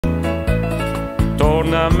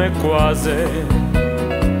torna a me quasi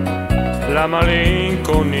la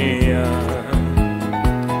malinconia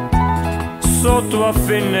sotto a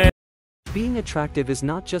finestra. Being attractive is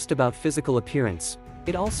not just about physical appearance,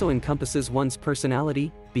 it also encompasses one's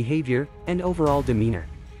personality, behavior, and overall demeanor.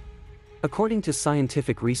 According to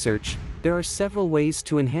scientific research, there are several ways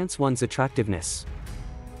to enhance one's attractiveness.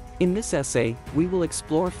 In this essay, we will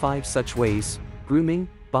explore 5 such ways: grooming,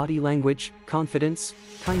 body language, confidence,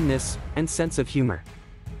 kindness, and sense of humor.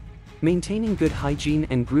 Maintaining good hygiene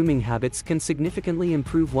and grooming habits can significantly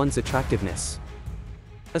improve one's attractiveness.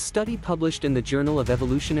 A study published in the Journal of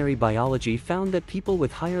Evolutionary Biology found that people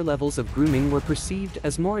with higher levels of grooming were perceived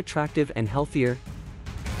as more attractive and healthier.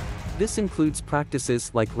 This includes practices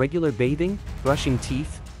like regular bathing, brushing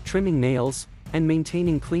teeth, trimming nails, and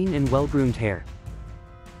maintaining clean and well-groomed hair.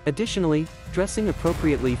 Additionally, dressing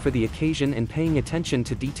appropriately for the occasion and paying attention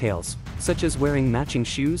to details, such as wearing matching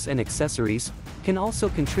shoes and accessories, can also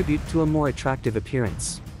contribute to a more attractive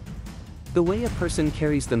appearance. The way a person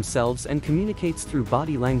carries themselves and communicates through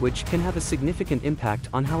body language can have a significant impact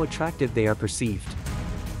on how attractive they are perceived.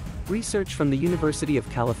 Research from the University of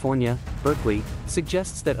California, Berkeley,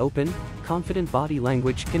 suggests that open, confident body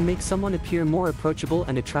language can make someone appear more approachable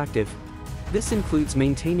and attractive. This includes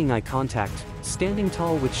maintaining eye contact, standing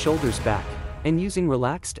tall with shoulders back, and using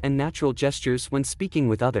relaxed and natural gestures when speaking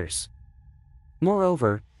with others.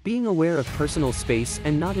 Moreover, being aware of personal space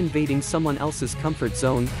and not invading someone else's comfort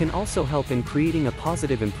zone can also help in creating a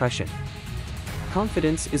positive impression.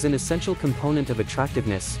 Confidence is an essential component of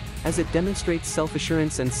attractiveness, as it demonstrates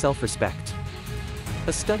self-assurance and self-respect.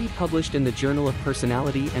 A study published in the Journal of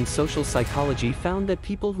Personality and Social Psychology found that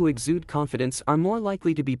people who exude confidence are more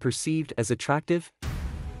likely to be perceived as attractive.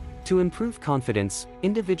 To improve confidence,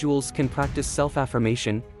 individuals can practice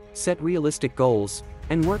self-affirmation, set realistic goals,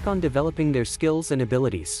 and work on developing their skills and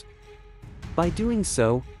abilities. By doing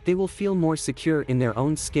so, they will feel more secure in their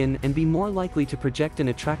own skin and be more likely to project an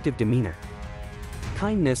attractive demeanor.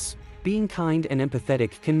 Kindness, being kind and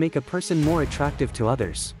empathetic can make a person more attractive to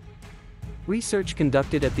others. Research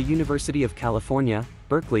conducted at the University of California,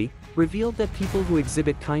 Berkeley, revealed that people who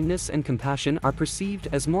exhibit kindness and compassion are perceived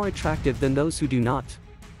as more attractive than those who do not.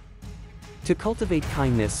 To cultivate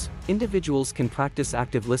kindness, individuals can practice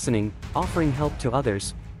active listening, offering help to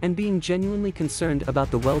others, and being genuinely concerned about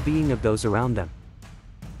the well-being of those around them.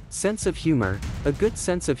 Sense of humor. A good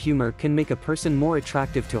sense of humor can make a person more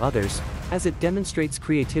attractive to others, as it demonstrates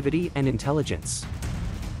creativity and intelligence.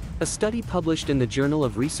 A study published in the Journal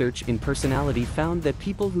of Research in Personality found that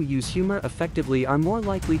people who use humor effectively are more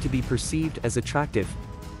likely to be perceived as attractive.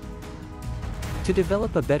 To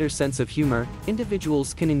develop a better sense of humor,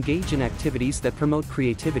 individuals can engage in activities that promote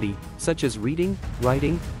creativity, such as reading,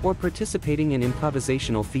 writing, or participating in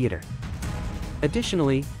improvisational theater.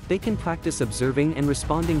 Additionally, they can practice observing and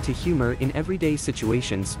responding to humor in everyday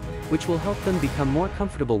situations, which will help them become more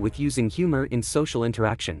comfortable with using humor in social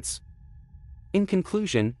interactions. In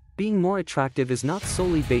conclusion, being more attractive is not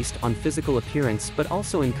solely based on physical appearance but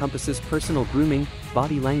also encompasses personal grooming,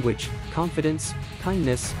 body language, confidence,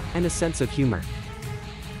 kindness, and a sense of humor.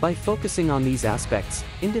 By focusing on these aspects,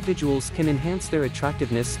 individuals can enhance their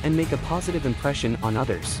attractiveness and make a positive impression on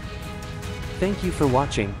others. Thank you for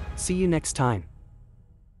watching. See you next time.